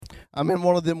I'm in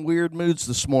one of them weird moods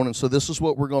this morning, so this is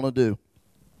what we're going to do.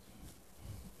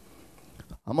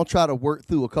 I'm going to try to work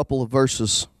through a couple of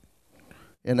verses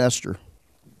in Esther.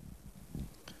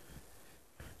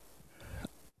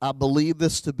 I believe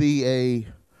this to be a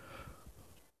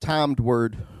timed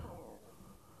word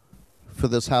for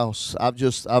this house. I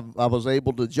was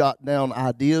able to jot down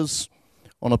ideas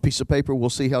on a piece of paper. We'll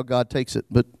see how God takes it,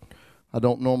 but I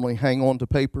don't normally hang on to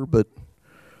paper, but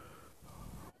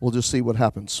we'll just see what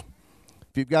happens.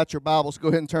 If you've got your Bibles, go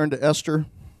ahead and turn to Esther.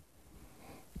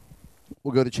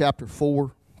 We'll go to chapter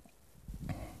 4.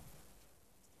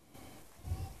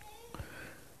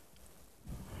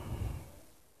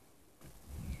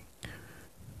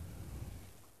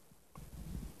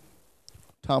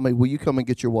 Tommy, will you come and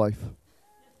get your wife?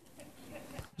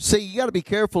 See, you got to be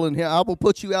careful in here. I will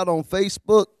put you out on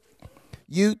Facebook,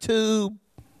 YouTube.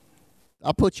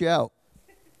 I'll put you out.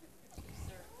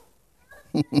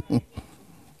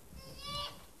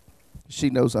 She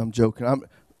knows I'm joking.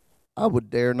 I would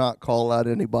dare not call out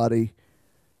anybody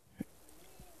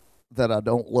that I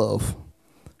don't love.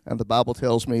 And the Bible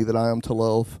tells me that I am to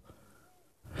love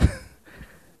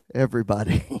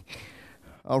everybody.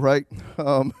 All right.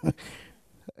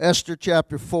 Esther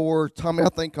chapter 4. Tommy, I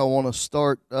think I want to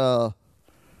start. I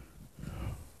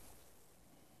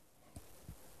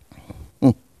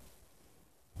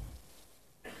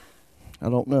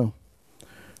don't know.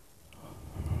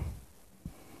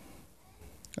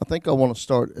 I think I want to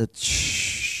start at,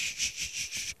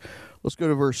 let's go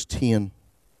to verse 10.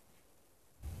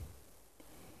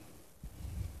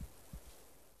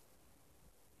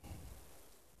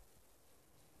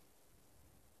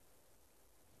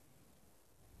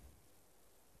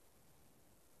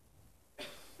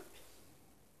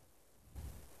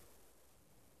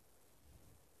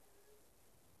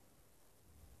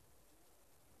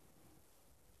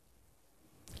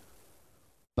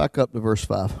 Back up to verse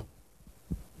 5.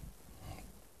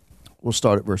 We'll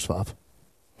start at verse 5.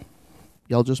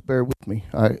 Y'all just bear with me.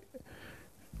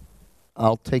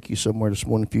 I'll take you somewhere this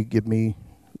morning if you give me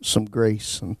some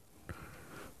grace and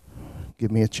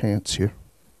give me a chance here.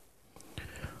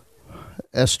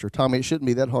 Esther. Tommy, it shouldn't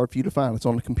be that hard for you to find. It's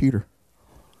on the computer.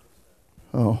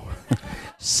 Oh.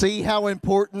 See how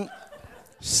important?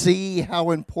 See how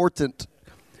important?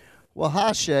 Well,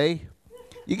 hi, Shay.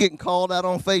 You getting called out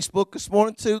on Facebook this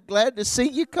morning, too? Glad to see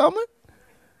you coming.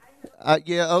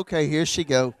 Yeah, okay, here she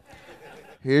go.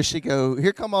 Here she go.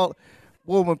 Here come all.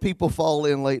 Well, when people fall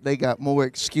in late, they got more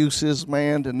excuses,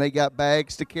 man, and they got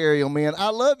bags to carry them in. I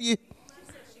love you.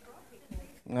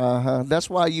 That's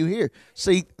why you here.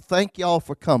 See, thank y'all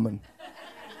for coming.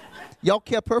 Y'all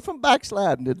kept her from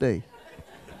backsliding today.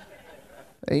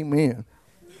 Amen.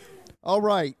 All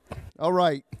right.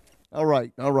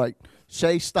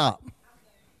 Shay, stop.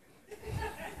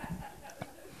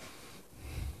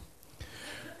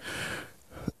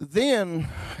 Then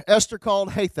Esther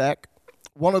called Hathach,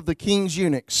 one of the king's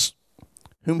eunuchs,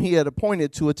 whom he had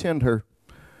appointed to attend her.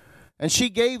 And she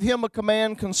gave him a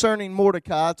command concerning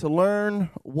Mordecai to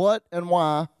learn what and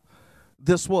why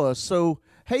this was. So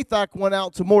Hathach went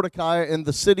out to Mordecai in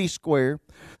the city square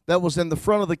that was in the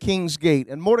front of the king's gate.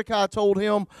 And Mordecai told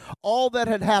him all that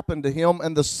had happened to him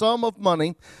and the sum of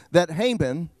money that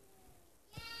Haman,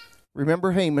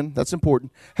 remember Haman, that's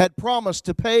important, had promised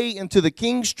to pay into the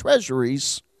king's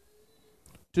treasuries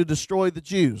to destroy the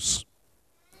Jews.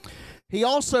 He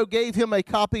also gave him a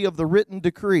copy of the written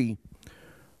decree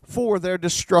for their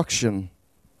destruction,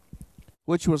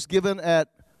 which was given at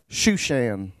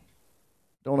Shushan.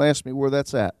 Don't ask me where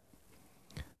that's at.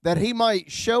 That he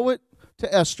might show it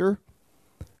to Esther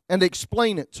and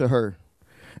explain it to her,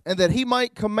 and that he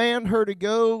might command her to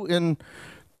go in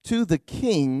to the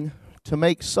king to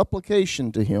make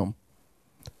supplication to him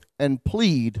and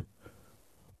plead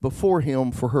before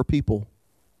him for her people.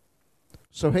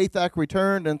 So Hathach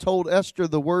returned and told Esther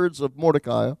the words of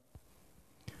Mordecai.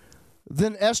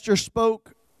 Then Esther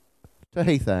spoke to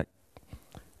Hathach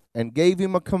and gave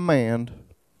him a command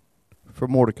for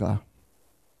Mordecai.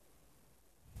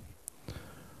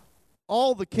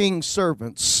 All the king's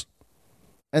servants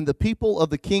and the people of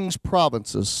the king's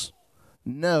provinces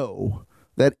know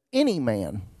that any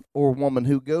man or woman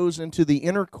who goes into the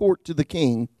inner court to the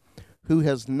king who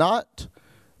has not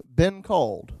been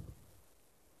called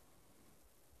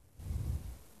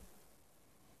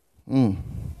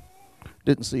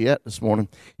didn't see that this morning.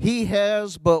 He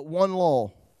has but one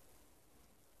law: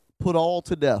 put all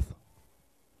to death,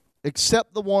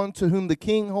 except the one to whom the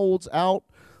king holds out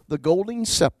the golden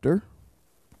scepter,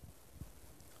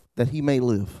 that he may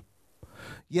live.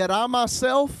 Yet I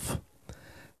myself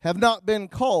have not been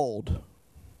called.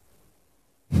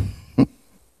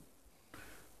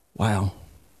 Wow.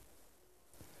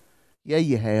 Yeah,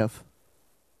 you have.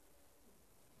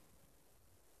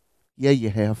 Yeah, you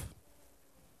have.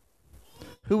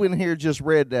 Who in here just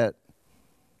read that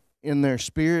in their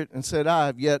spirit and said, I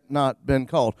have yet not been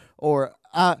called? Or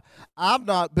I've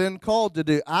not been called to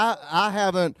do. I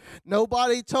haven't.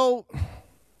 Nobody told.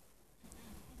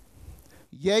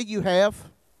 Yeah, you have.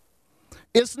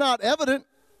 It's not evident.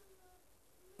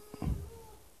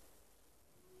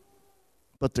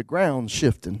 But the ground's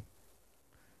shifting.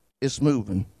 It's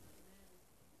moving.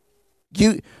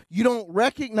 You don't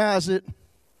recognize it.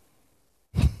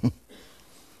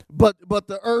 but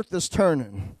the earth is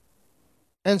turning.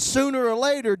 And sooner or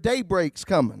later, daybreak's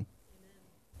coming.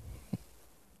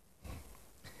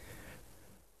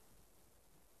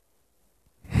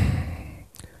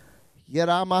 Yet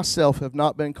I myself have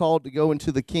not been called to go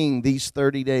into the king these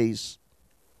 30 days.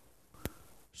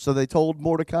 So they told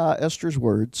Mordecai Esther's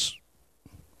words.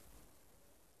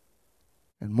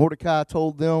 And Mordecai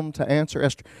told them to answer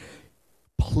Esther,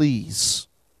 please,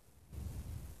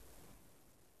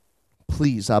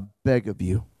 I beg of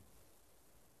you,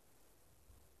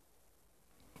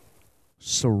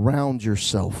 surround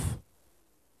yourself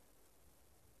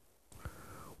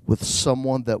with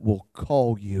someone that will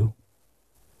call you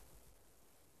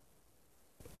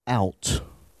out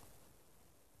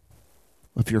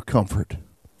of your comfort.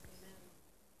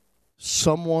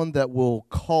 Someone that will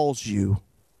cause you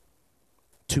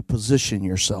to position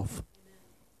yourself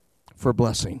for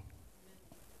blessing.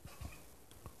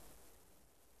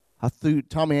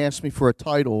 Tommy asked me for a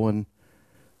title, and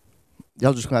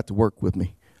y'all just going to have to work with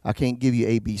me. I can't give you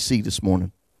ABC this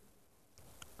morning.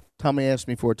 Tommy asked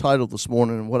me for a title this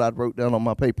morning, and what I wrote down on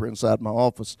my paper inside my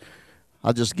office,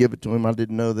 I just give it to him. I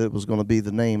didn't know that it was going to be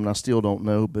the name, and I still don't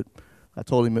know, but I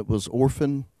told him it was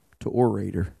Orphan to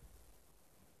Orator.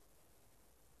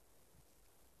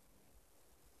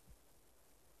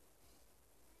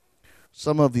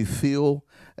 Some of you feel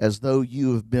as though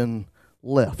you have been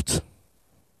left.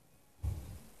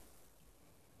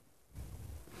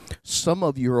 Some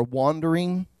of you are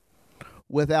wandering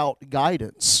without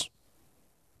guidance.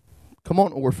 Come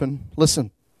on, Orphan,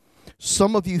 listen.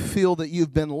 Some of you feel that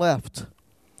you've been left.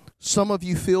 Some of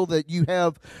you feel that you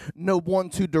have no one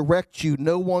to direct you,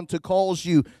 no one to cause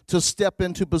you to step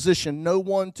into position, no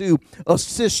one to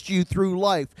assist you through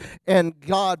life, and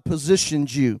God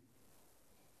positions you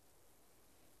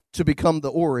to become the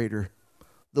orator,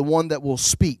 the one that will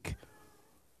speak,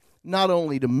 not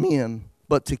only to men,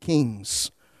 but to kings.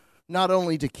 Not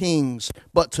only to kings,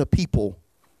 but to people.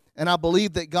 And I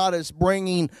believe that God is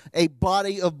bringing a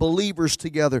body of believers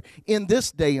together in this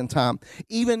day and time,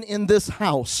 even in this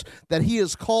house, that He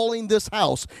is calling this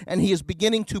house and He is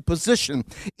beginning to position.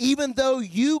 Even though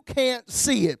you can't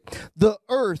see it, the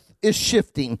earth is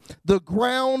shifting. The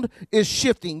ground is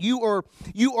shifting. You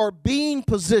are being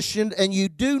positioned and you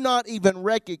do not even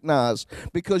recognize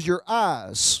because your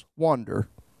eyes wander.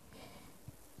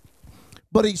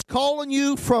 But He's calling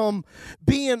you from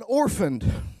being orphaned.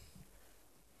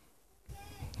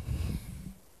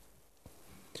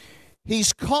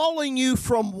 He's calling you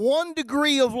from one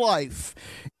degree of life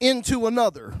into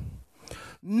another.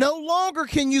 No longer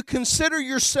can you consider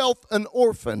yourself an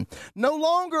orphan. No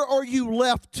longer are you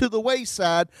left to the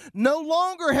wayside. No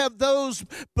longer have those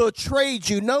betrayed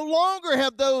you. No longer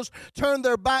have those turned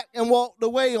their back and walked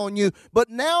away on you. But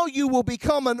now you will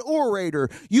become an orator.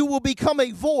 You will become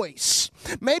a voice.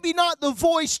 Maybe not the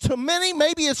voice to many.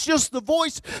 Maybe it's just the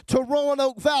voice to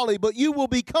Roanoke Valley. But you will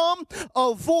become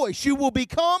a voice. You will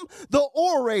become the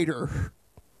orator.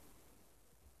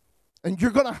 And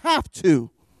you're going to have to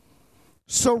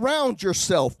surround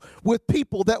yourself with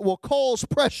people that will cause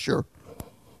pressure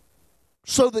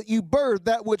so that you birth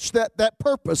that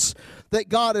purpose that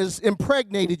God has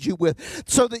impregnated you with,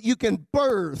 so that you can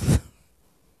birth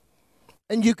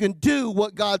and you can do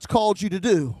what God's called you to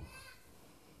do.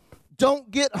 Don't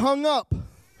get hung up.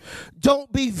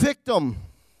 Don't be victim.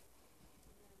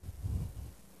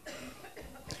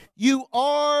 You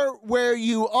are where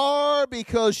you are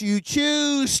because you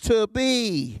choose to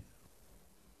be.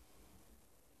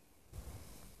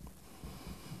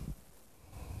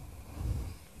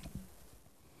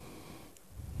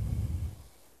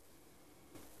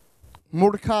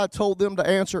 Mordecai told them to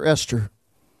answer Esther,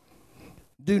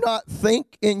 do not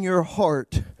think in your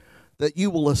heart that you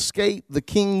will escape the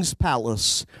king's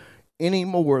palace any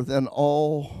more than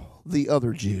all the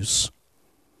other Jews.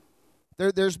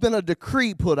 There's been a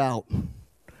decree put out.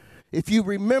 If you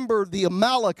remember the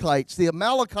Amalekites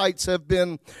have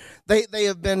been, they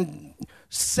have been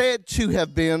said to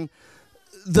have been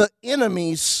the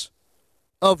enemies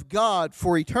of God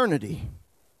for eternity.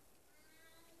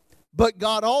 But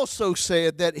God also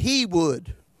said that he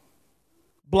would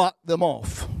block them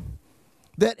off,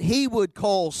 that he would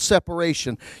cause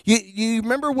separation. You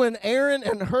remember when Aaron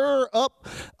and Hur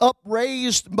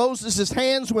upraised Moses'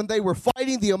 hands when they were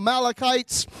fighting the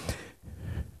Amalekites?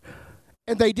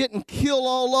 And they didn't kill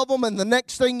all of them. And the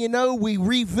next thing you know, we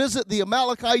revisit the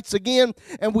Amalekites again.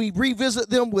 And we revisit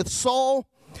them with Saul.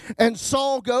 And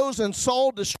Saul goes and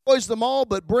Saul destroys them all,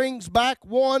 but brings back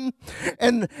one.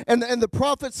 And the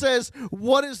prophet says,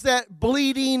 what is that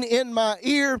bleeding in my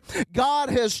ear? God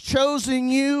has chosen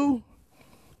you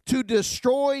to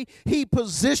destroy. He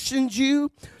positioned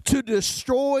you to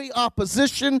destroy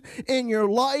opposition in your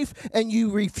life, and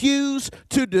you refuse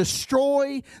to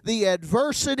destroy the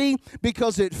adversity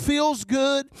because it feels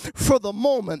good for the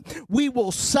moment. We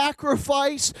will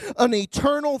sacrifice an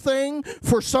eternal thing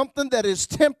for something that is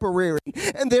temporary,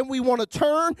 and then we want to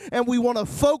turn and we want to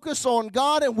focus on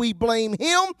God, and we blame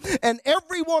him and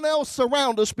everyone else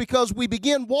around us because we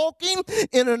begin walking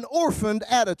in an orphaned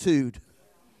attitude.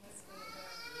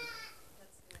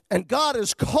 And God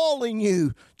is calling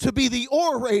you to be the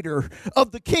orator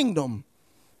of the kingdom.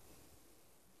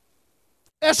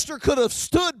 Esther could have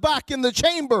stood back in the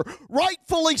chamber,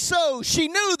 rightfully so. She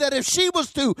knew that if she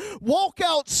was to walk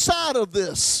outside of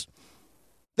this,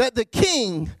 that the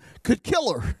king could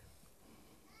kill her.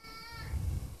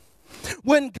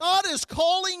 When God is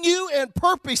calling you and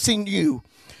purposing you,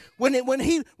 when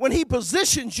he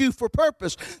positions you for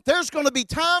purpose, there's going to be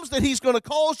times that he's going to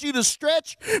cause you to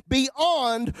stretch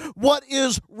beyond what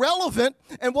is relevant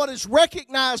and what is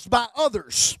recognized by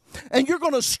others. And you're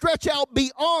going to stretch out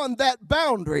beyond that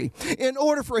boundary in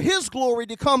order for his glory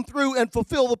to come through and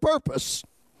fulfill the purpose.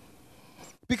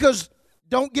 Because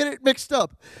don't get it mixed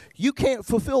up. You can't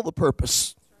fulfill the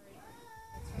purpose.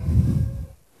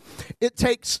 It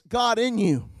takes God in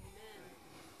you.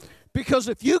 Because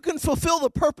if you can fulfill the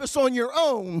purpose on your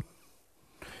own,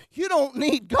 you don't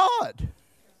need God.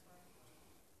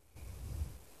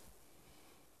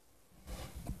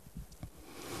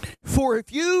 For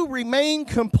if you remain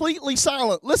completely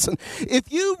silent, listen,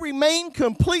 if you remain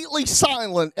completely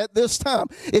silent at this time,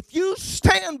 if you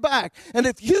stand back and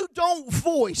if you don't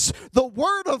voice the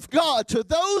word of God to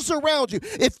those around you,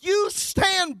 if you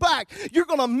stand back, you're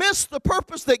going to miss the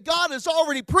purpose that God has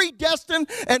already predestined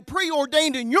and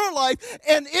preordained in your life,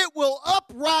 and it will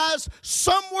uprise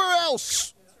somewhere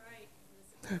else.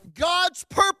 God's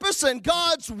purpose and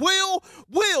God's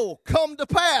will come to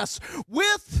pass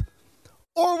with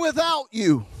or without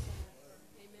you.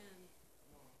 Amen.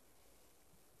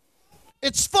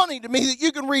 It's funny to me that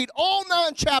you can read all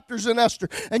 9 chapters in Esther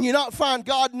and you not find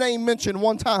God's name mentioned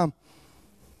one time.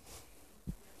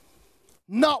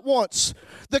 Not once.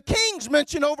 The king's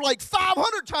mentioned over like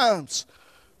 500 times.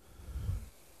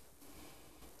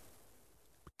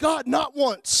 God, not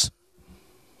once.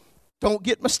 Don't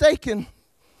get mistaken.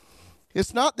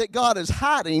 It's not that God is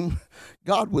hiding.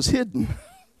 God was hidden.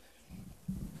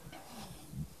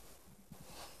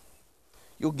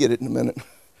 You'll get it in a minute.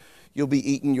 You'll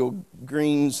be eating your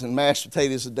greens and mashed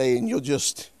potatoes a day, and you'll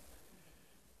just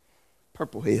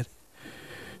purple head.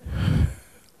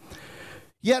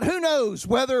 Yet who knows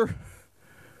whether,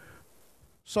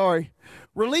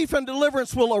 relief and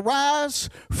deliverance will arise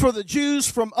for the Jews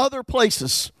from other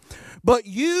places. But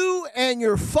you and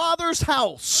your father's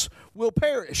house will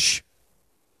perish.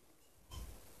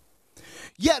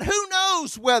 Yet who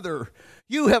knows whether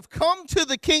you have come to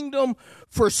the kingdom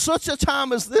for such a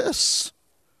time as this.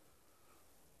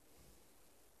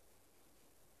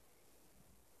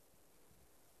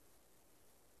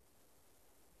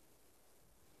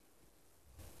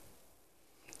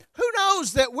 Who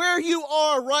knows that where you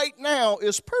are right now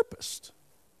is purposed?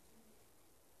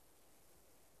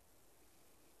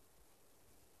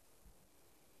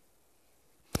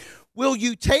 Will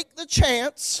you take the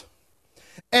chance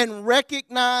and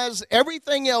recognize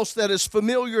everything else that is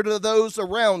familiar to those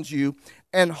around you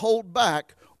and hold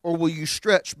back, or will you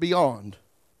stretch beyond?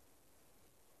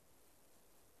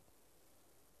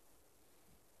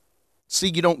 See,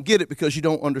 you don't get it because you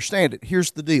don't understand it.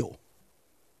 Here's the deal.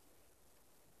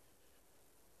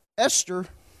 Esther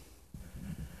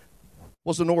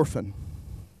was an orphan.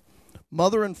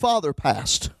 Mother and father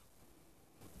passed,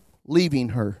 leaving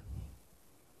her.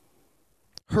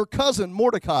 Her cousin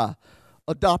Mordecai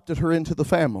adopted her into the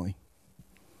family.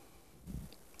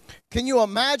 Can you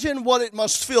imagine what it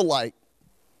must feel like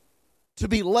to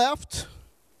be left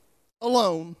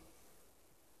alone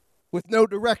with no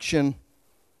direction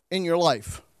in your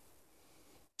life?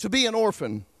 To be an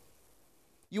orphan.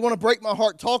 You want to break my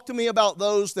heart? Talk to me about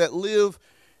those that live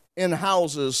in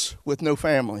houses with no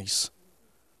families.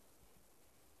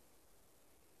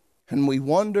 And we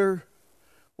wonder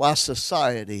why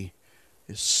society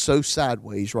is so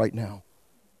sideways right now.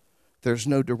 There's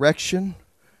no direction.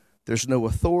 There's no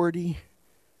authority.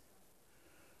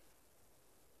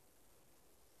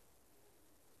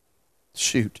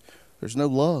 Shoot, there's no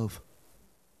love.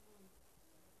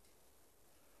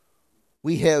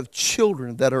 We have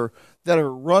children that are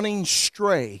running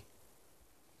stray.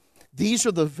 These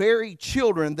are the very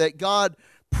children that God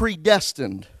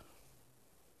predestined.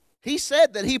 He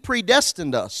said that He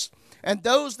predestined us. And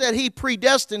those that He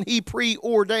predestined, He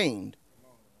preordained.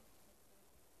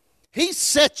 He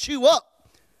set you up.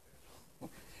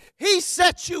 He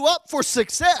set you up for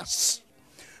success.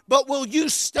 But will you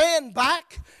stand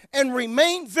back and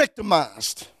remain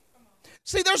victimized?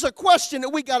 See, there's a question that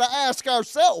we got to ask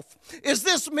ourselves. Is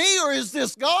this me or is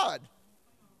this God?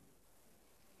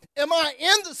 Am I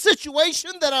in the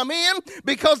situation that I'm in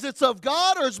because it's of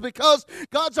God, or is it because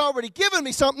God's already given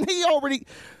me something?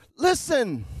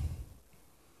 Listen.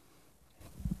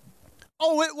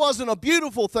 Oh, it wasn't a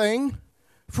beautiful thing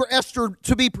for Esther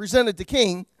to be presented to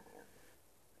king.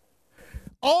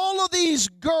 All of these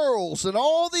girls and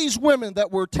all these women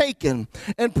that were taken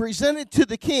and presented to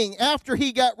the king after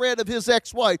he got rid of his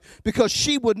ex-wife because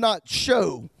she would not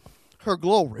show her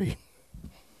glory.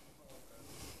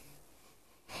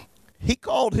 He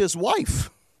called his wife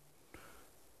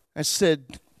and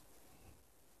said,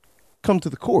 come to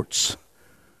the courts.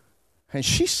 And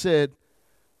she said,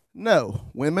 no,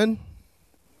 women.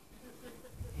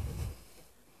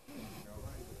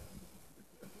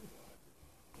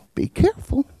 Be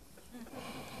careful.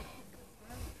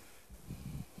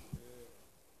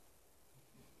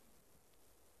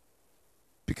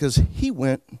 Because he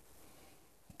went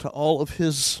to all of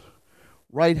his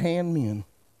right-hand men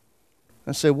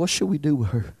and said, what should we do with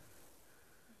her?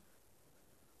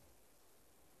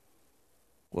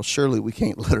 Well, surely we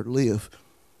can't let her live.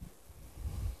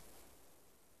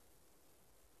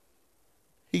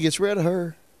 He gets rid of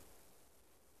her.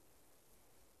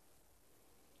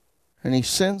 And he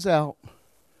sends out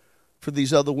for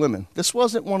these other women. This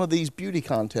wasn't one of these beauty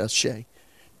contests, Shay.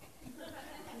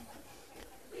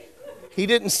 He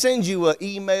didn't send you an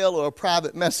email or a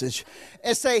private message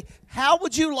and say, how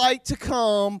would you like to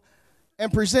come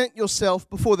and present yourself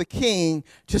before the king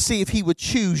to see if he would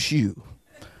choose you?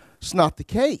 It's not the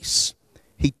case.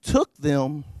 He took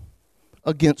them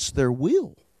against their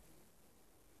will.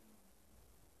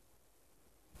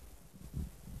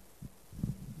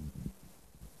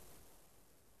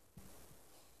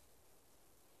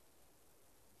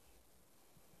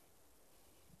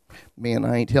 Man,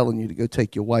 I ain't telling you to go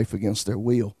take your wife against their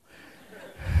will.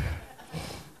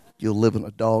 You'll live in a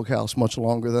doghouse much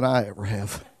longer than I ever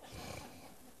have.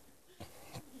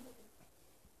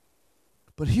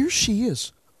 But here she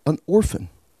is, an orphan,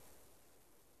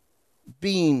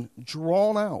 being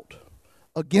drawn out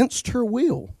against her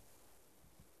will.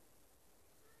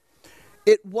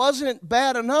 It wasn't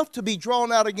bad enough to be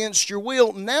drawn out against your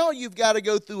will. Now you've got to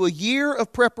go through a year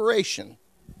of preparation.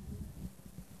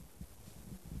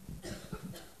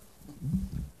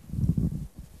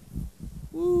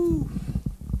 Woo.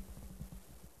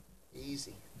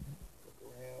 Easy.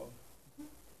 Look around.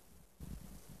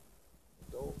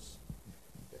 Adults,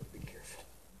 better be careful.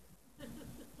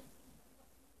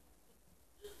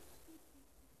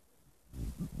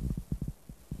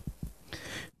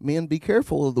 Men, be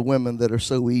careful of the women that are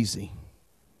so easy.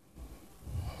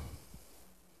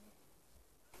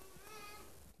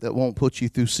 That won't put you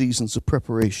through seasons of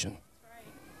preparation.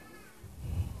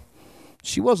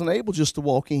 She wasn't able just to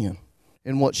walk in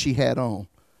what she had on.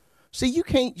 See, you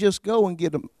can't just go and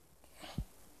get them.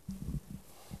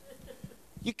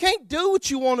 You can't do what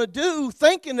you want to do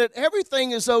thinking that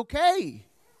everything is okay.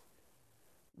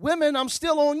 Women, I'm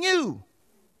still on you.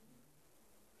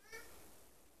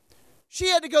 She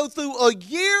had to go through a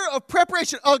year of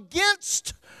preparation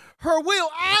against her will.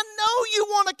 I know you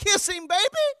want to kiss him,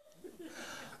 baby.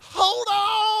 Hold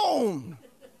on.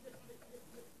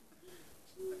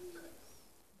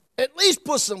 At least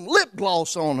put some lip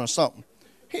gloss on or something.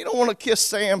 He don't want to kiss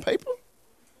sandpaper.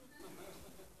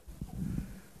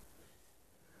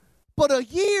 But a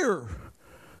year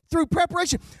through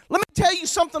preparation. Let me tell you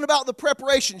something about the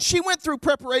preparation. She went through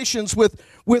preparations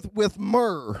with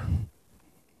myrrh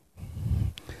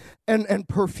and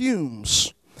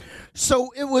perfumes.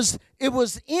 So it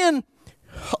was in,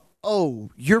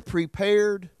 oh, you're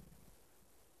prepared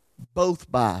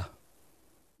both by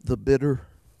the bitter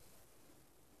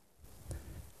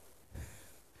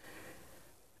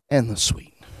and the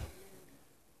sweet.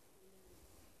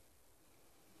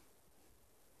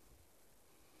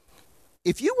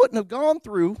 If you wouldn't have gone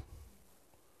through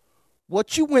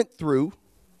what you went through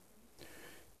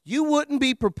you wouldn't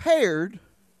be prepared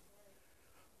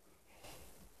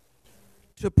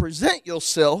to present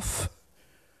yourself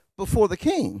before the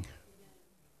king.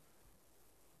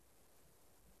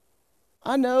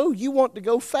 I know you want to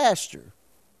go faster.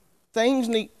 Things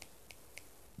need.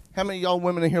 How many of y'all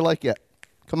women in here like that?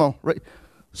 Come on,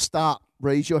 stop.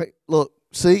 Raise your hand. Look,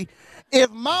 see, if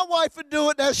my wife would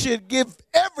do it, that should give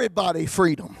everybody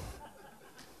freedom.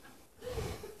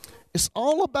 It's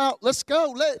all about, let's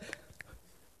go.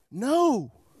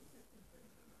 No.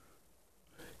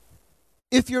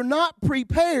 If you're not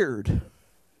prepared,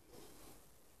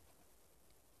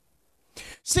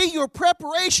 see, your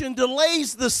preparation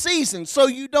delays the season so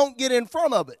you don't get in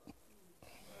front of it.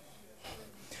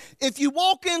 If you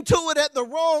walk into it at the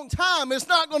wrong time, it's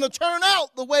not going to turn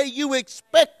out the way you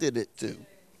expected it to.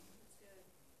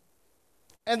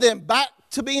 And then back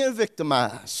to being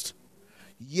victimized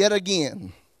yet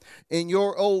again in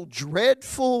your old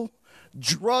dreadful,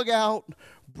 drug out,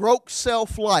 broke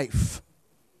self life.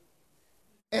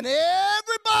 And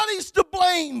everybody's to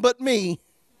blame but me.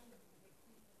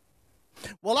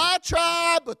 Well, I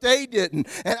tried, but they didn't.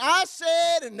 And I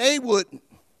said, and they wouldn't.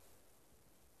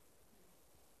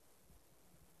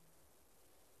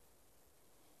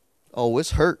 Oh, it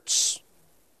hurts.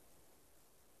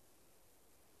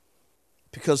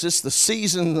 Because it's the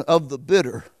season of the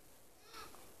bitter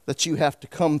that you have to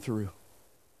come through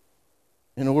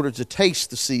in order to taste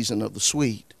the season of the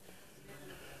sweet.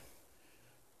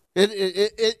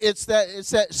 It's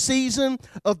that season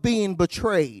of being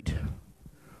betrayed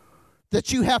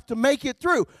that you have to make it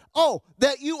through. Oh,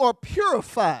 that you are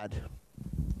purified.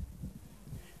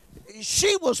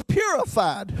 She was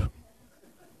purified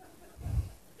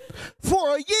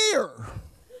for a year.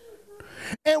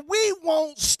 And we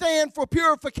won't stand for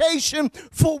purification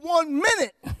for 1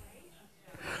 minute.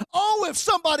 Oh, if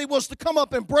somebody was to come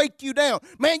up and break you down,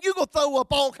 man, you're going to throw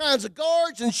up all kinds of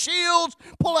guards and shields,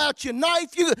 pull out your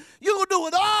knife, you're going to do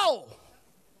it all.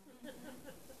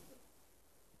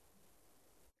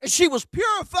 And she was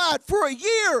purified for a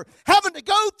year, having to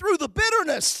go through the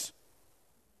bitterness.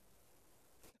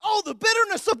 Oh, the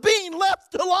bitterness of being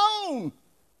left alone.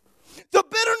 The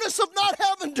bitterness of not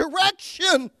having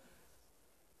direction.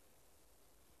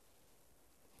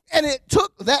 And it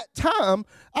took that time,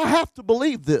 I have to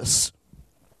believe this.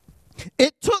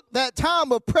 It took that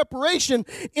time of preparation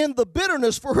in the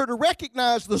bitterness for her to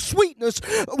recognize the sweetness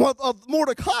of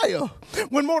Mordecai.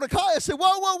 When Mordecai said,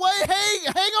 whoa, wait,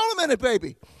 hey, hang on a minute,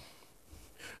 baby.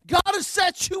 God has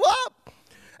set you up.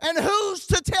 And who's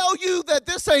to tell you that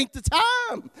this ain't the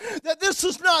time? That this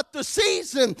is not the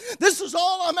season? This is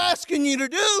all I'm asking you to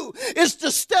do, is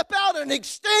to step out and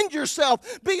extend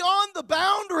yourself beyond the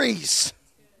boundaries.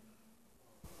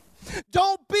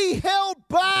 Don't be held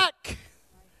back.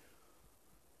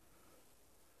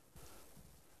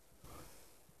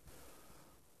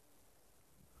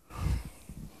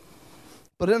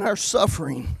 But in our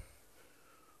suffering,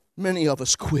 many of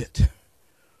us quit.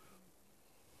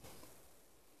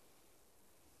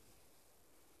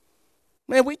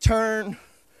 Man, we turn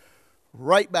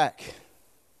right back.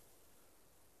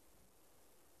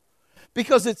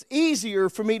 Because it's easier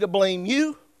for me to blame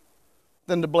you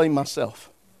than to blame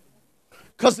myself.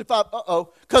 Because if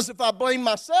I blame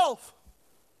myself,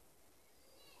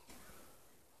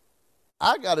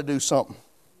 I got to do something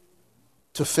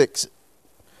to fix it.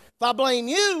 If I blame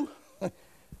you,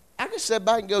 I can sit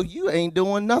back and go, you ain't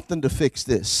doing nothing to fix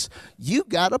this. You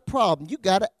got a problem. You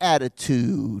got an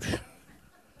attitude.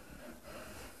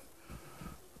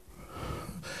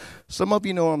 Some of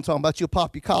you know what I'm talking about. You'll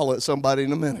pop your collar at somebody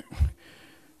in a minute.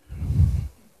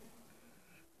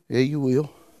 Yeah, you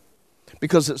will.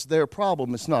 Because it's their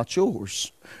problem, it's not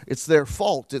yours. It's their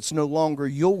fault, it's no longer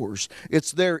yours.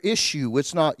 It's their issue,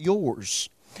 it's not yours.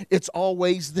 It's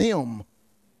always them.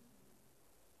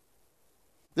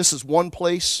 This is one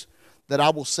place that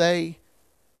I will say,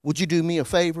 would you do me a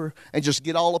favor and just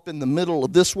get all up in the middle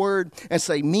of this word and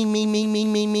say, me, me, me, me,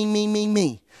 me, me, me, me,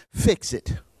 me. Fix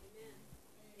it.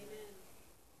 Amen.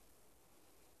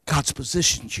 God's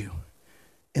positioned you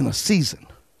in a season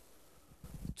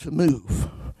to move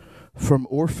from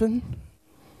orphan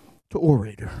to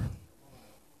orator.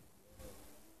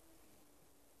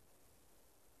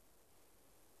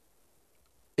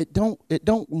 It don't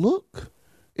look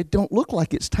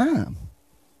like it's time.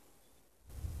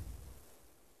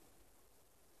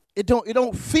 It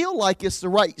don't feel like it's the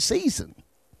right season.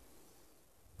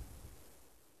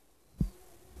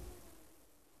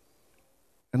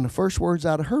 And the first words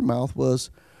out of her mouth was,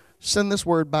 send this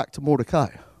word back to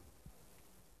Mordecai.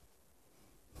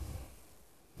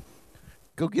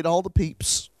 Go get all the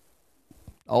peeps,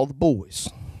 all the boys,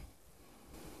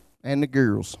 and the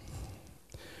girls.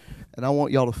 And I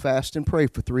want y'all to fast and pray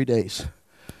for 3 days.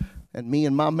 And me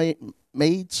and my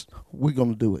maids, we're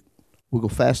going to do it. We're going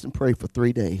to fast and pray for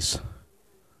 3 days.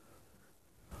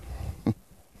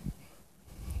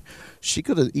 She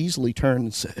could have easily turned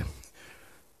and said,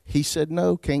 he said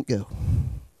no, can't go.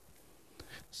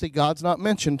 See, God's not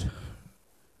mentioned.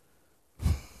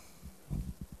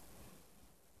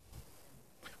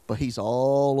 But he's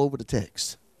all over the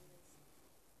text.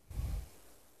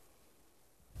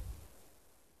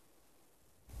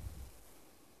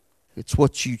 It's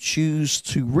what you choose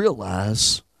to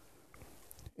realize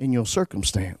in your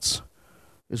circumstance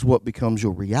is what becomes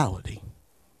your reality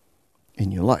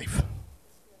in your life.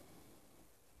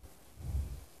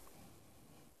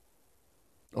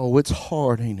 Oh, it's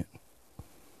hard, ain't it?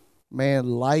 Man,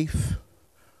 life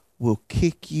will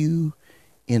kick you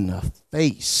in the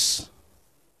face.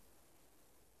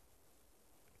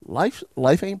 Life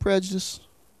ain't prejudice.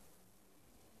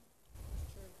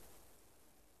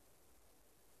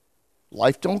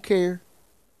 Life don't care.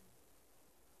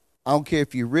 I don't care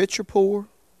if you're rich or poor,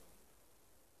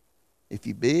 if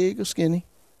you're big or skinny.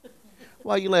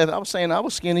 Why you laughing? I was saying I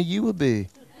was skinny, you were big.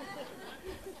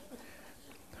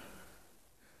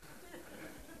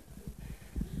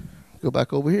 Go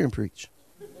back over here and preach.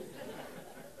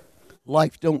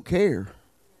 Life don't care.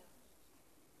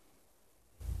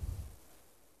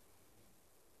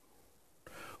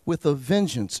 With a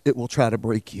vengeance, it will try to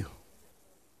break you.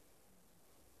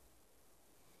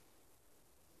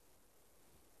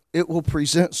 It will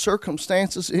present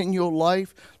circumstances in your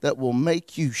life that will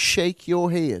make you shake your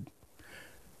head.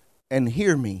 And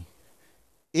hear me,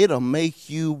 it'll make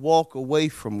you walk away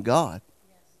from God.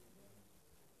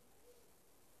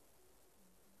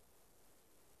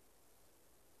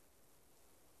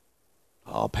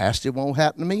 Oh, Pastor, it won't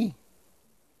happen to me.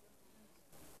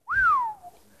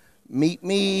 Meet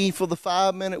me for the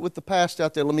 5 minute with the pastor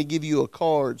out there. Let me give you a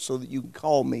card so that you can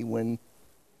call me when.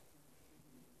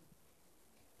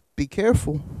 Be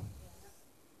careful.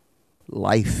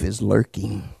 Life is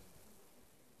lurking.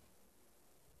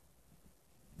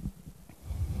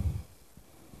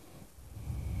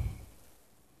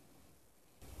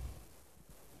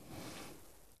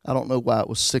 I don't know why it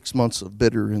was 6 months of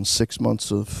bitter and 6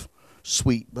 months of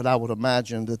sweet, but I would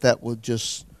imagine that would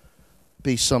just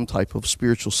be some type of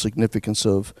spiritual significance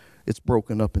of it's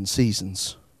broken up in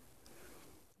seasons.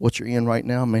 What you're in right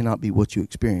now may not be what you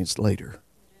experienced later.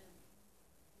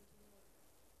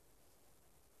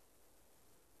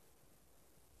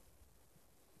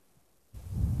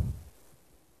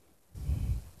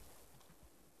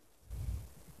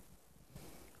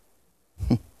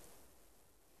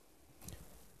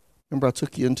 Remember I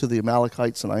took you into the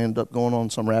Amalekites and I ended up going on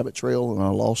some rabbit trail and I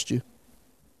lost you?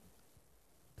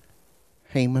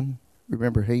 Haman.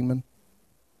 Remember Haman?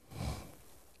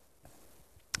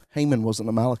 Haman was an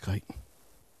Amalekite.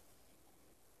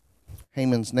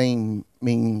 Haman's name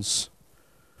means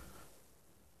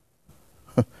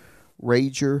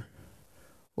rager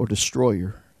or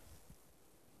destroyer.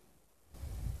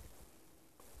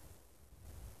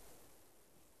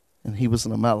 And he was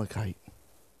an Amalekite.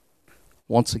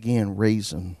 Once again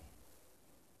raising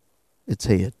its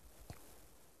head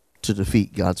to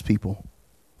defeat God's people.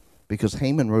 Because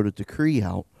Haman wrote a decree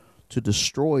out to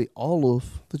destroy all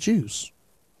of the Jews.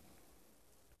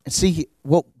 And see,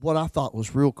 what I thought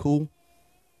was real cool,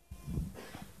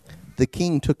 the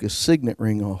king took his signet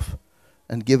ring off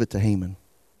and give it to Haman.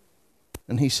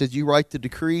 And he said, you write the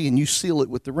decree and you seal it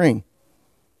with the ring.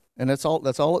 And that's all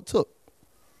it took.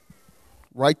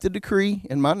 Write the decree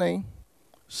in my name.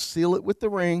 Seal it with the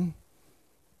ring,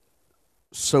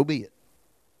 so be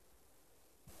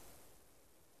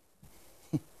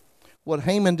it. What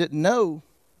Haman didn't know,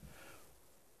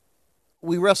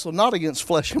 we wrestle not against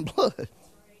flesh and blood.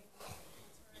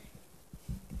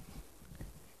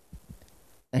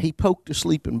 And he poked a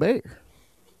sleeping bear.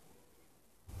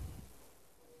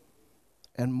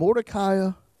 And Mordecai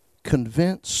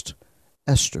convinced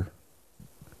Esther.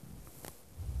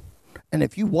 And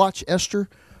if you watch Esther,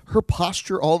 her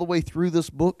posture all the way through this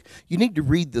book, you need to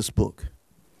read this book.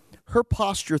 Her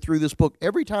posture through this book,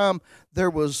 every time there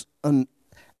was an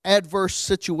adverse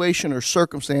situation or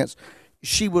circumstance,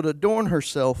 she would adorn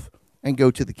herself and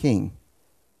go to the king.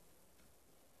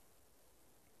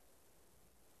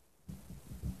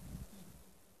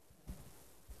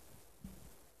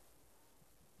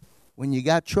 When you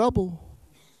got trouble,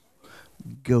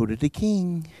 go to the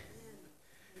king.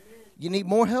 You need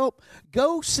more help?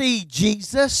 Go see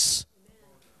Jesus.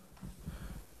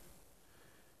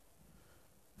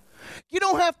 You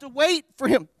don't have to wait for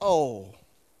him. Oh.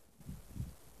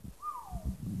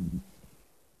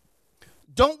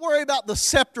 Don't worry about the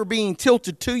scepter being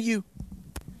tilted to you,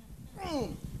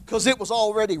 because it was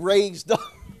already raised up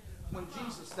when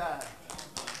Jesus died.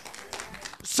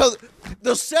 So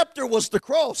the scepter was the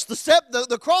cross.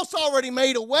 The cross already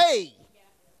made a way.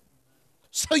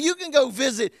 So you can go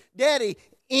visit Daddy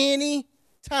any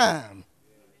time.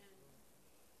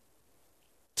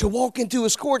 To walk into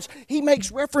his courts. He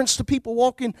makes reference to people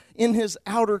walking in his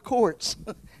outer courts.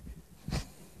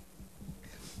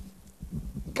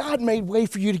 God made way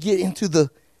for you to get into the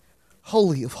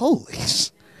Holy of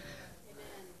Holies.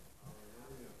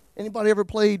 Anybody ever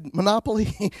played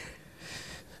Monopoly?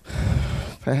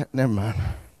 Pat, never mind.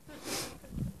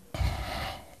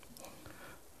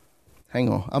 Hang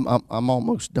on, I'm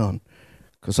almost done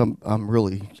because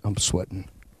I'm sweating.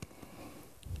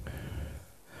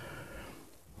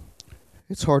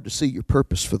 It's hard to see your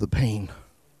purpose for the pain.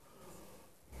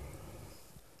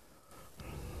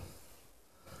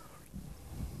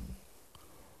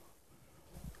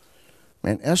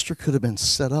 Man, Esther could have been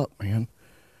set up, man,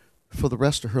 for the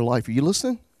rest of her life. Are you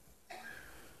listening?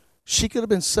 She could have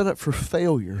been set up for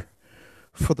failure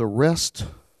for the rest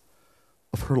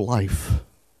of her life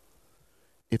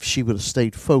if she would have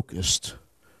stayed focused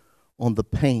on the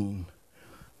pain.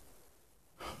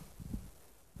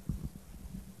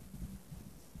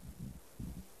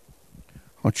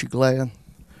 Aren't you glad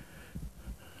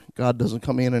God doesn't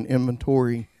come in and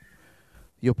inventory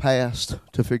your past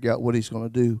to figure out what he's going to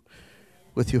do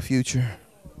with your future?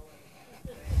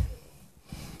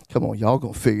 Come on, y'all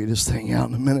going to figure this thing out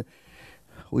in a minute.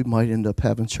 We might end up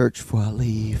having church before I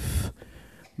leave.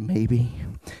 Maybe.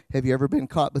 Have you ever been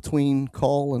caught between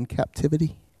call and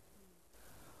captivity?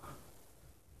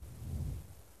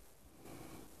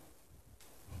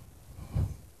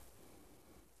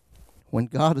 When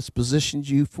God has positioned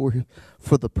you for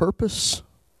the purpose,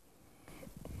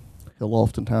 he'll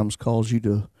oftentimes cause you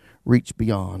to reach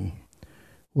beyond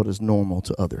what is normal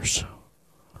to others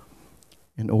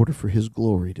in order for his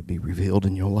glory to be revealed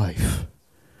in your life.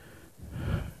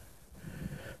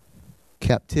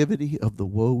 Captivity of the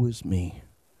woe is me.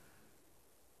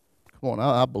 Come on,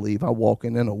 I believe I walk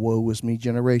in a woe is me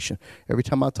generation. Every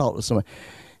time I talk to somebody,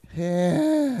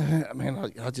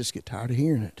 man, I just get tired of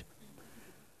hearing it.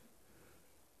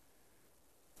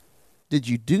 Did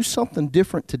you do something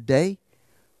different today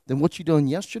than what you done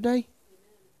yesterday?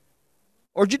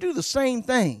 Or did you do the same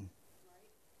thing?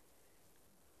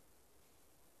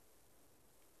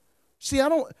 See,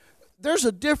 there's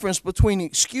a difference between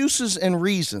excuses and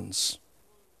reasons.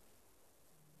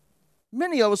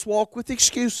 Many of us walk with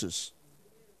excuses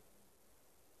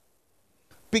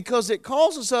because it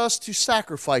causes us to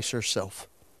sacrifice ourselves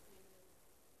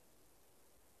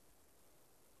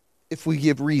if we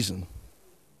give reason.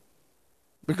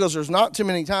 Because there's not too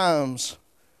many times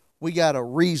we got a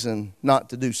reason not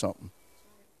to do something.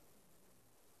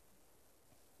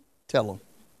 Tell them.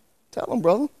 Tell them,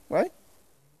 brother, right?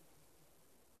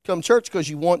 Come to church because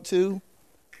you want to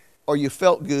or you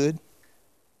felt good.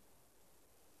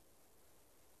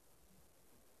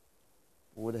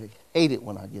 Boy, they hate it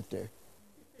when I get there.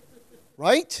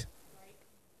 Right?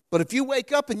 But if you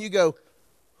wake up and you go,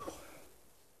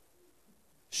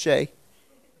 Shay,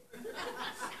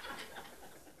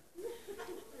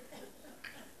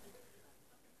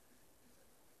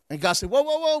 and God said,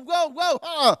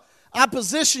 whoa, I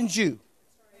positioned you.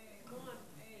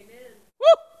 Woo!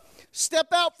 Step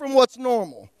out from what's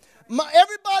normal.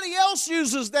 Everybody else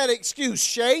uses that excuse,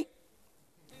 Shay.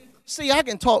 See, I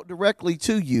can talk directly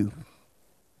to you.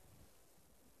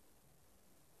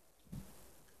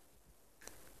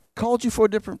 Called you for a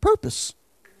different purpose.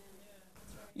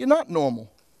 You're not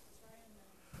normal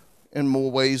in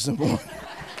more ways than one.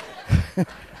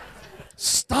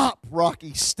 Stop,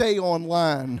 Rocky. Stay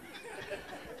online.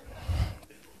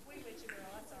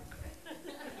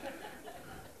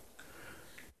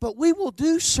 But we will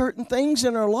do certain things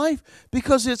in our life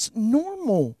because it's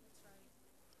normal.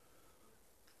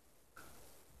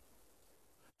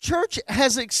 Church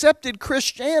has accepted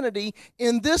Christianity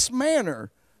in this manner.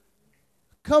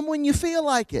 Come when you feel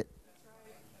like it.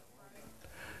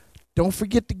 Don't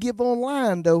forget to give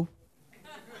online, though.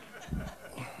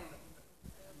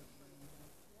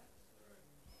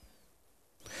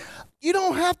 You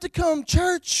don't have to come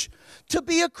church to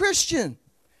be a Christian.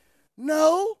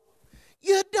 No,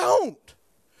 you don't.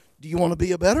 Do you want to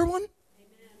be a better one?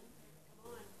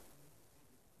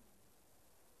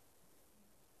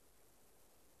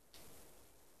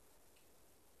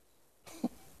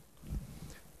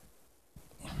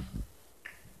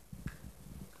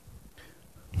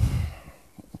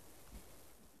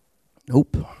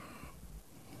 Nope.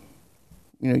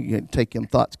 You know, you take them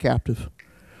thoughts captive.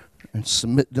 and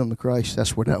submit them to Christ,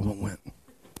 that's where that one went.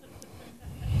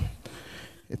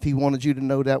 If he wanted you to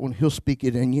know that one, he'll speak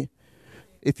it in you.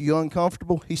 If you're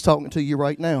uncomfortable, he's talking to you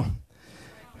right now.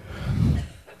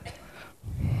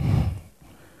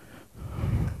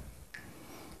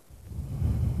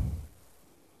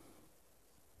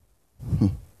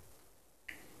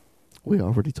 We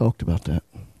already talked about that.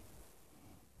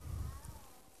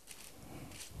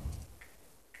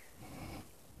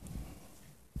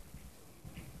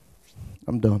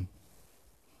 I'm done.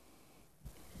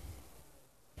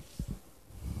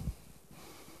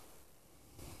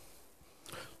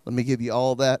 Let me give you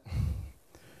all that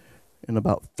in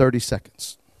about 30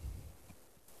 seconds.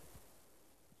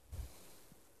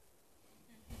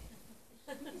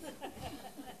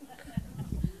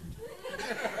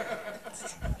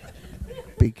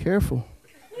 Be careful.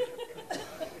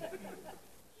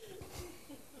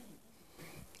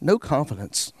 No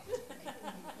confidence.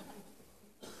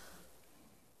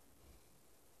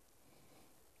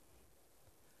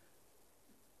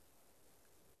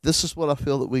 This is what I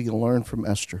feel that we can learn from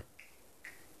Esther.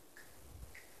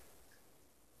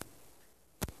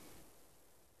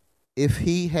 If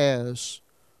he has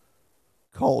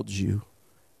called you,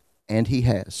 and he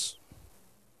has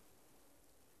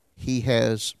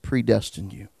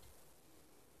predestined you.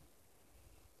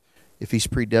 If he's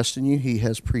predestined you, he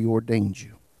has preordained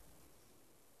you.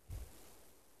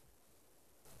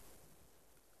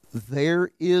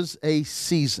 There is a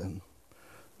season.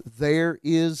 There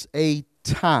is a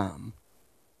time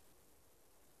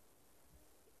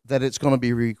that it's going to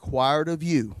be required of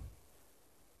you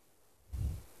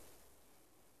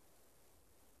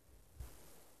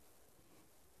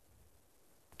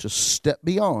to step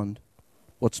beyond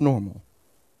what's normal.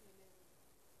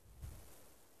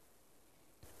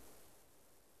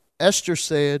 Esther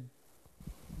said,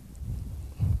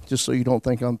 just so you don't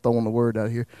think I'm throwing the word out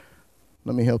here,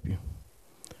 let me help you.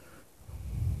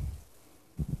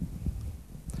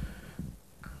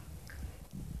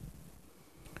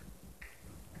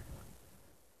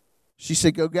 She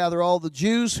said, go gather all the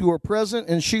Jews who are present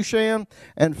in Shushan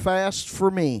and fast for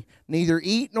me. Neither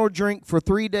eat nor drink for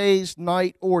 3 days,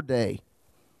 night or day.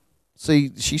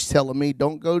 See, she's telling me,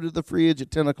 don't go to the fridge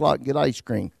at 10 o'clock and get ice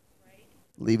cream. Right.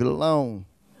 Leave it alone.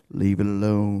 Leave it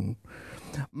alone.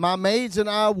 My maids and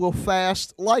I will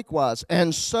fast likewise,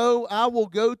 and so I will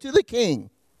go to the king.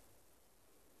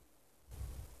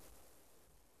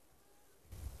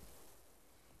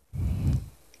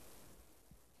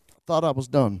 Thought I was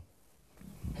done.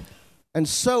 And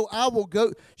so I will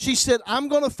go. She said, I'm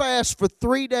going to fast for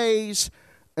 3 days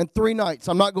and 3 nights.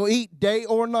 I'm not going to eat day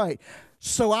or night.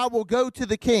 So I will go to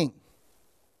the king.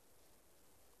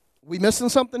 We missing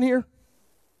something here?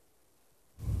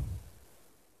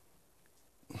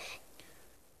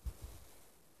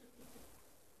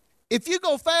 If you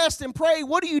go fast and pray,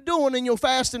 what are you doing in your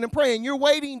fasting and praying? You're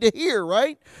waiting to hear,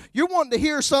 right? You're wanting to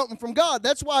hear something from God.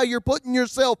 That's why you're putting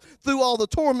yourself through all the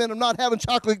torment of not having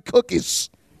chocolate cookies.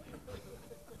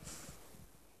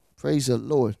 Praise the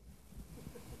Lord.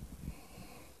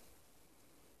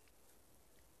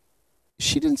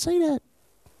 She didn't say that.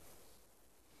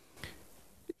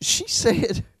 She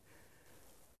said,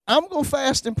 I'm going to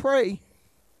fast and pray.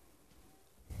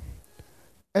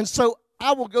 And so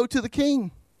I will go to the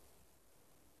king.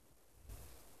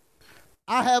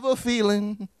 I have a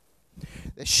feeling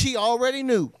that she already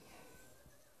knew.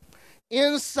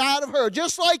 Inside of her,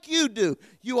 just like you do.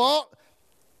 You all...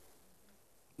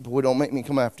 Boy, don't make me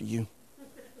come after you.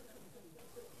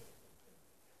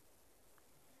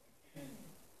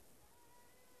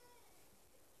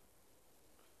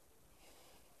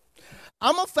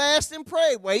 I'm going to fast and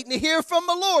pray, waiting to hear from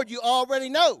the Lord. You already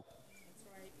know. That's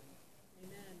right.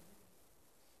 Amen.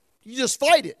 You just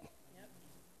fight it. Yep.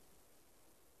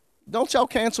 Don't y'all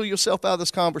cancel yourself out of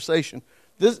this conversation.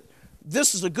 This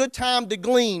is a good time to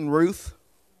glean, Ruth.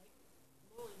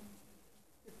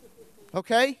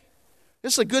 Okay?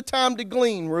 This is a good time to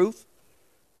glean, Ruth,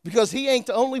 because he ain't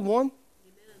the only one.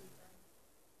 Amen.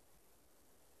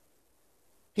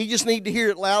 He just need to hear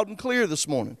it loud and clear this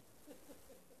morning.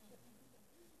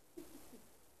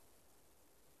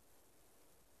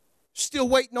 Still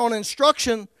waiting on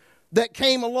instruction that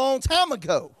came a long time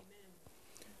ago.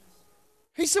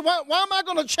 He said, why am I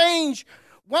going to change?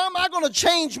 Why am I going to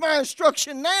change my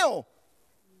instruction now?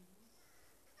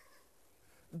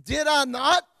 Did I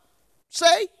not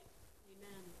say?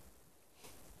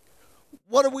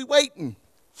 What are we waiting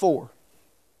for?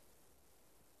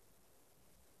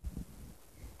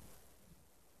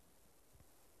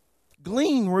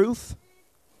 Glean, Ruth.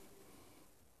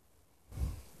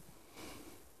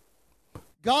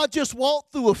 God just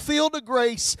walked through a field of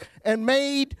grace and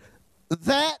made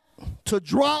that to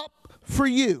drop for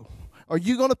you? Are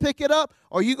you going to pick it up?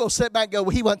 Or are you going to sit back and go,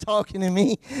 well, he wasn't talking to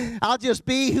me. I'll just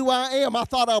be who I am. I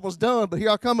thought I was done, but here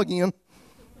I come again.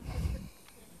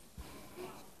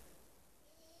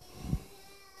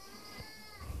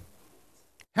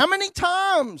 How many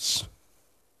times?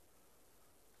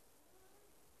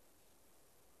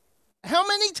 How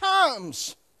many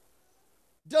times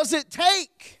does it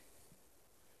take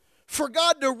for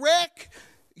God to wreck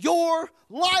your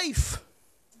life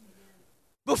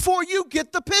before you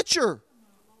get the picture?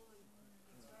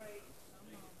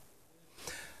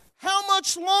 How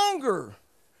much longer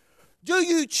do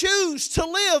you choose to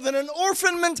live in an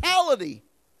orphan mentality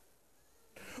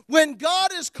when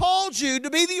God has called you to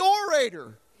be the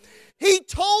orator? He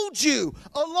told you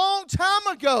a long time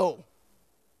ago.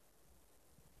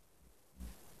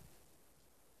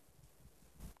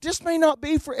 This may not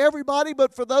be for everybody,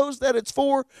 but for those that it's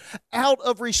for, out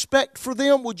of respect for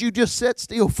them, would you just sit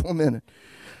still for a minute?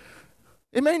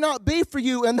 It may not be for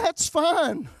you, and that's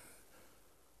fine.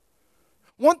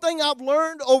 One thing I've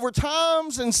learned over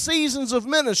times and seasons of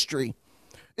ministry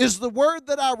is the word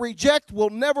that I reject will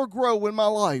never grow in my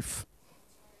life.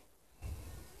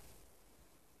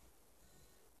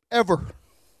 Ever.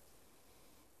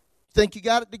 Think you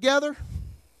got it together?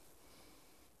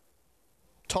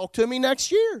 Talk to me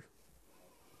next year.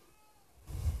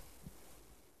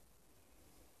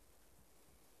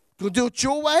 Gonna do it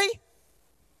your way?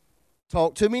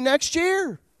 Talk to me next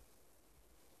year.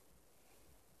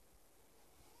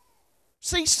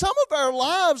 See, some of our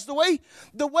lives, the way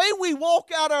we walk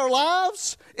out our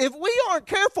lives, if we aren't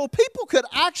careful, people could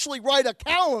actually write a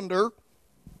calendar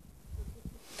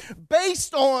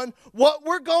based on what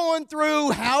we're going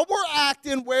through, how we're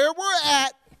acting, where we're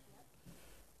at.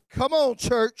 Come on,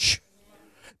 church.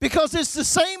 Because it's the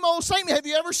same old same. Have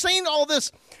you ever seen all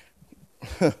this?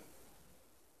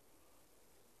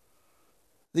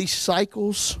 These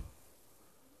cycles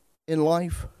in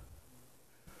life.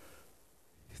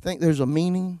 You think there's a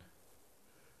meaning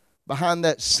behind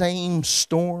that same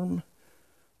storm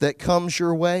that comes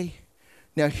your way?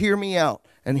 Now hear me out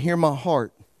and hear my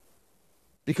heart.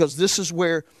 Because this is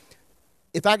where,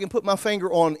 if I can put my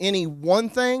finger on any one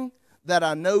thing that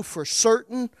I know for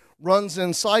certain runs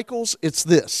in cycles, it's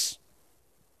this.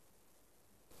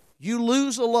 You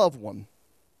lose a loved one.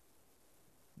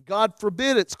 God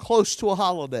forbid it's close to a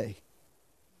holiday.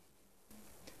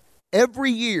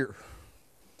 Every year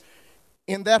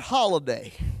in that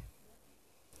holiday,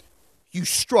 you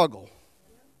struggle.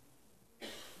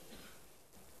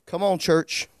 Come on,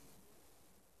 church.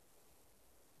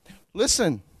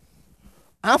 Listen,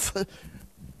 I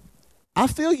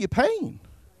feel your pain.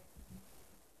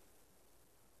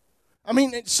 I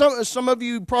mean, some of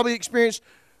you probably experienced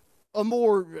a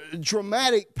more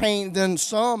dramatic pain than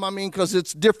some. I mean, because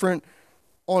it's different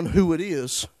on who it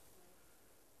is.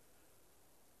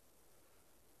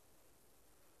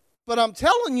 But I'm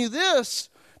telling you this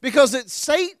because it's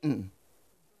Satan.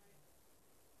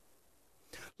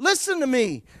 Listen to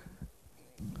me.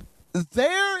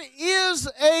 There is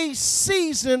a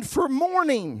season for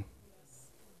mourning.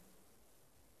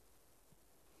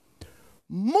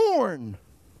 Mourn.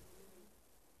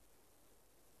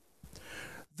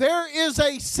 There is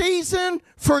a season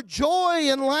for joy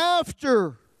and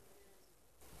laughter.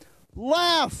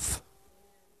 Laugh.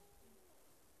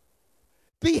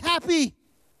 Be happy.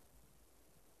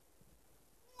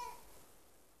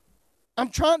 I'm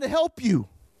trying to help you.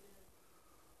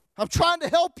 I'm trying to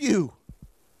help you.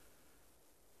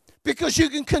 Because you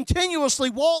can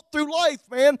continuously walk through life,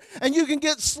 man, and you can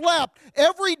get slapped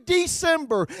every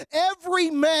December, every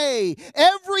May,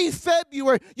 every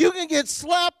February. You can get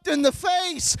slapped in the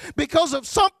face because of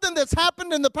something that's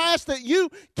happened in the past that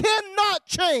you cannot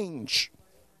change.